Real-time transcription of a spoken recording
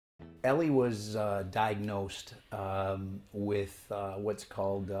Ellie was diagnosed with what's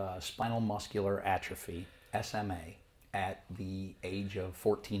called spinal muscular atrophy, SMA, at the age of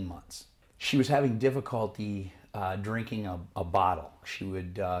 14 months. She was having difficulty drinking a bottle. She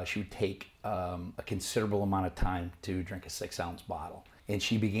would take a considerable amount of time to drink a 6-ounce bottle. And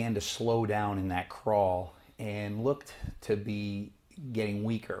she began to slow down in that crawl and looked to be getting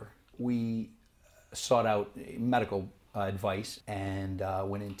weaker. We sought out medical advice and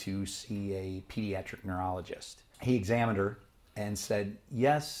went in to see a pediatric neurologist. He examined her and said,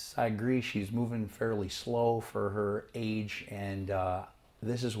 yes, I agree, she's moving fairly slow for her age, and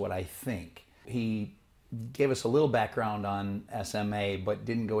this is what I think. He gave us a little background on SMA, but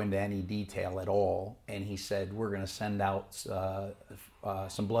didn't go into any detail at all. And he said, we're going to send out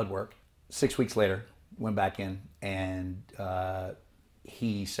some blood work. 6 weeks later, went back in, and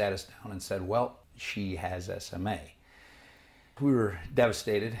he sat us down and said, well, she has SMA. We were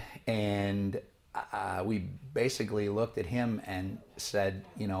devastated, and we basically looked at him and said,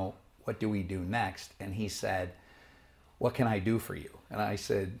 you know, what do we do next? And he said, what can I do for you? And I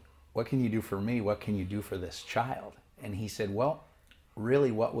said, what can you do for me? What can you do for this child? And he said, well,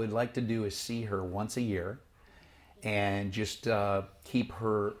 really what we'd like to do is see her once a year and just keep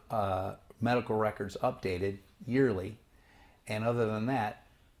her medical records updated yearly. And other than that,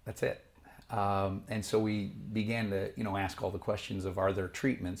 that's it. And so we began to, you know, ask all the questions of, are there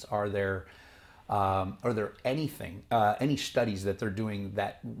treatments? Are there anything, any studies that they're doing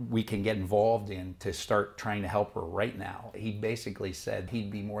that we can get involved in to start trying to help her right now? He basically said he'd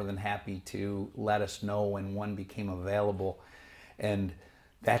be more than happy to let us know when one became available. And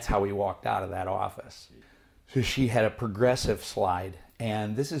that's how we walked out of that office. So she had a progressive slide.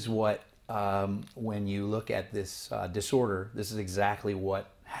 And this is what, when you look at this disorder, this is exactly what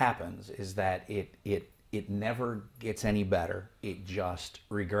happens, is that it never gets any better. It just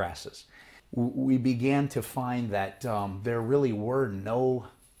regresses. We began to find that there really were no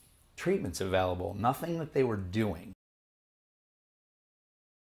treatments available, nothing that they were doing.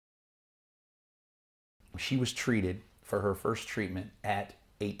 She was treated for her first treatment at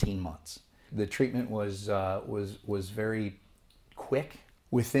 18 months. The treatment was very quick.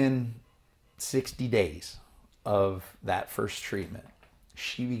 Within 60 days of that first treatment,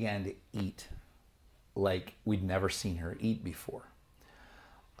 she began to eat like we'd never seen her eat before.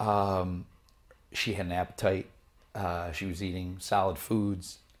 She had an appetite. She was eating solid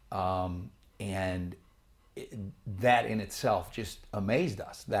foods, and that in itself just amazed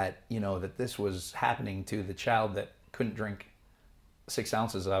us. That, you know, that this was happening to the child that couldn't drink 6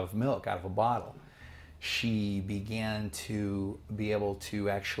 ounces of milk out of a bottle. She began to be able to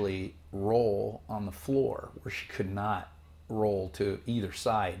actually roll on the floor where she could not roll to either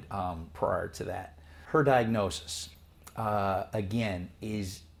side prior to that. Her diagnosis, again,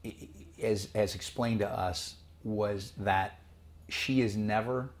 is, as explained to us, was that she is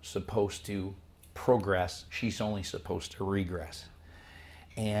never supposed to progress, she's only supposed to regress.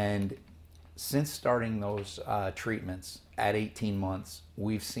 And since starting those treatments at 18 months,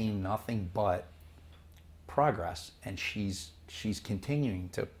 we've seen nothing but progress, and she's continuing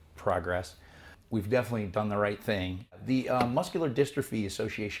to progress. We've definitely done the right thing. The Muscular Dystrophy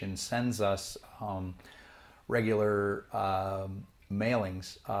Association sends us regular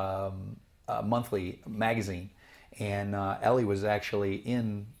mailings, a monthly magazine, and Ellie was actually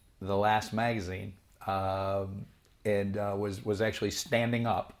in the last magazine and was actually standing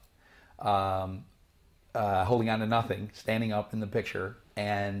up, holding on to nothing, standing up in the picture,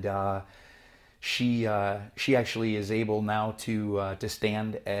 and she actually is able now to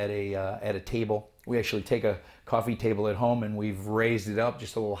stand at a table. We actually take a coffee table at home and we've raised it up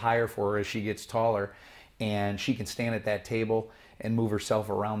just a little higher for her as she gets taller, and she can stand at that table and move herself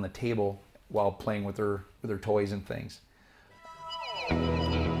around the table while playing with her toys and things.